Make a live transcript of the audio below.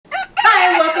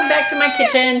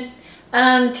kitchen.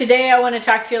 Today I want to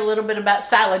talk to you a little bit about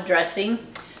salad dressing.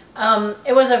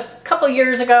 It was a couple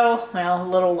years ago, well, a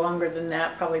little longer than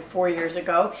that, probably 4 years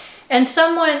ago. And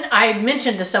I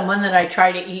mentioned to someone that I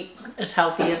try to eat as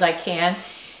healthy as I can.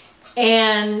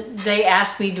 And they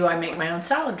asked me, do I make my own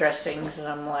salad dressings? And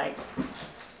I'm like,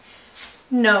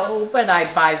 no, but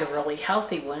I buy the really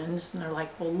healthy ones. And they're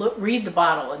like, well, look, read the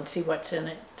bottle and see what's in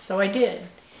it. So I did,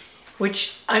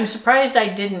 which I'm surprised I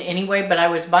didn't anyway, but I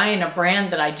was buying a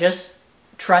brand that I just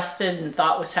trusted and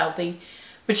thought was healthy.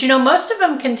 But you know, most of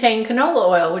them contain canola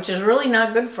oil, which is really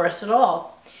not good for us at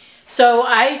all. So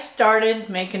I started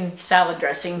making salad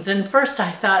dressings. And first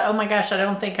I thought, oh my gosh, I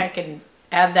don't think I can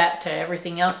add that to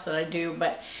everything else that I do.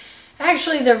 But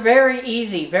actually they're very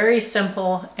easy, very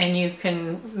simple, and you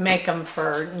can make them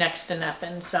for next to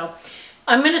nothing. So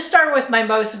I'm going to start with my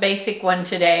most basic one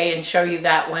today and show you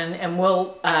that one. And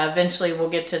we'll eventually we'll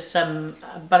get to some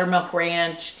buttermilk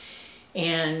ranch.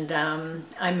 And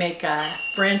I make a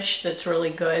French that's really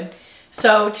good.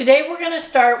 So today we're going to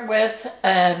start with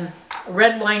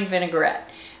red wine vinaigrette.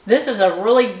 This is a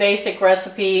really basic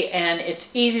recipe and it's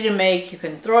easy to make. You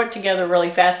can throw it together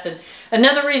really fast. And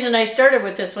another reason I started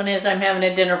with this one is I'm having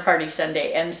a dinner party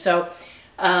Sunday. And so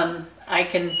I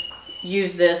can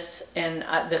use this in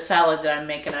the salad that I'm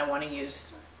making. I want to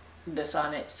use this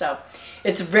on it. So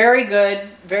it's very good,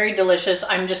 very delicious.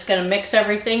 I'm just going to mix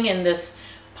everything in this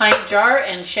pint jar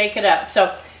and shake it up.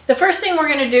 So the first thing we're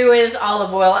going to do is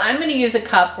olive oil. I'm going to use a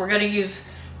cup. We're going to use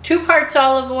 2 parts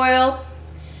olive oil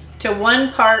to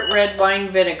 1 part red wine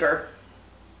vinegar.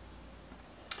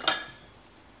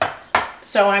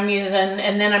 So I'm using,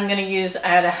 and then I'm going to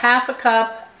add a 1/2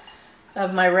 cup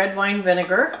of my red wine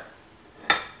vinegar.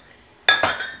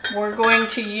 We're going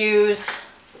to use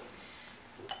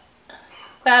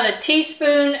about a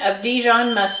teaspoon of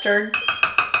Dijon mustard.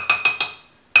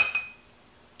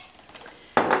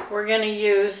 We're going to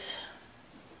use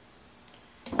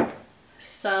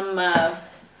some, I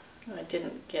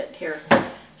didn't get here.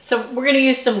 So we're going to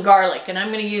use some garlic, and I'm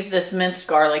going to use this minced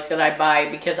garlic that I buy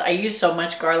because I use so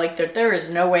much garlic that there is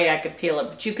no way I could peel it.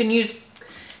 But you can use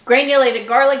granulated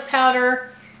garlic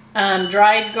powder,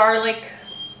 dried garlic,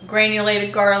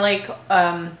 granulated garlic,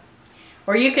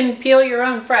 or you can peel your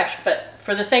own fresh. But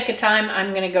for the sake of time,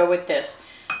 I'm going to go with this.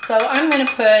 So I'm going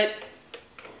to put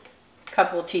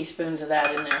couple of teaspoons of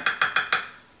that in there.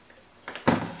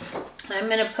 I'm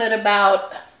going to put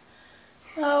about,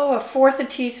 a 1/4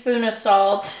 teaspoon of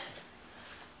salt,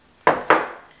 a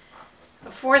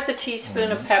 1/4 teaspoon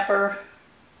of pepper.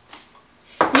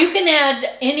 You can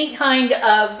add any kind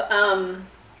of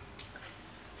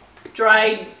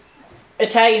dried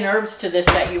Italian herbs to this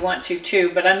that you want to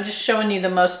too, but I'm just showing you the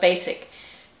most basic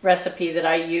recipe that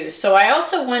I use. So I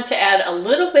also want to add a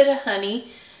little bit of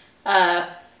honey.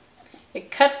 It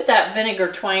cuts that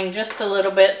vinegar twang just a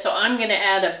little bit, so I'm going to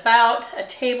add about a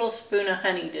tablespoon of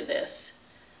honey to this.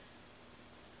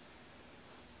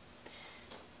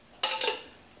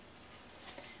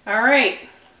 All right,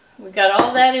 we got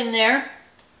all that in there,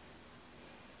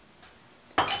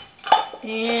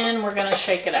 and we're going to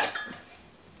shake it up.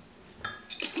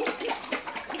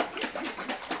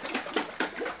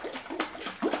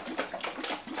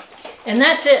 And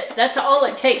that's it. That's all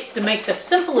it takes to make the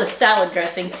simplest salad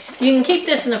dressing. You can keep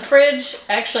this in the fridge.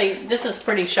 Actually, this is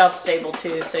pretty shelf stable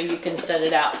too, so you can set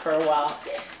it out for a while.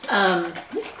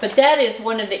 But that is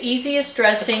one of the easiest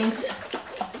dressings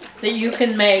that you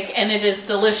can make, and it is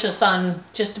delicious on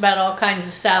just about all kinds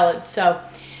of salads. So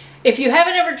if you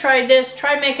haven't ever tried this,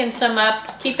 try making some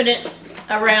up, keeping it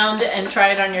around, and try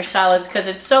it on your salads because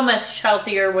it's so much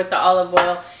healthier with the olive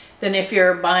oil than if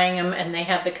you're buying them and they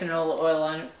have the canola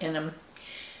oil in them.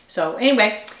 So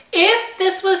anyway, if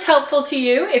this was helpful to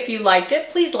you, if you liked it,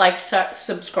 please like,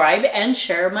 subscribe, and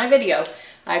share my video.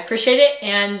 I appreciate it,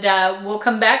 and we'll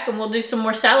come back and we'll do some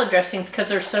more salad dressings because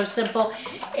they're so simple,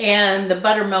 and the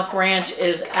buttermilk ranch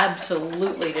is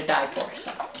absolutely to die for.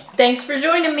 So thanks for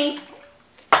joining me.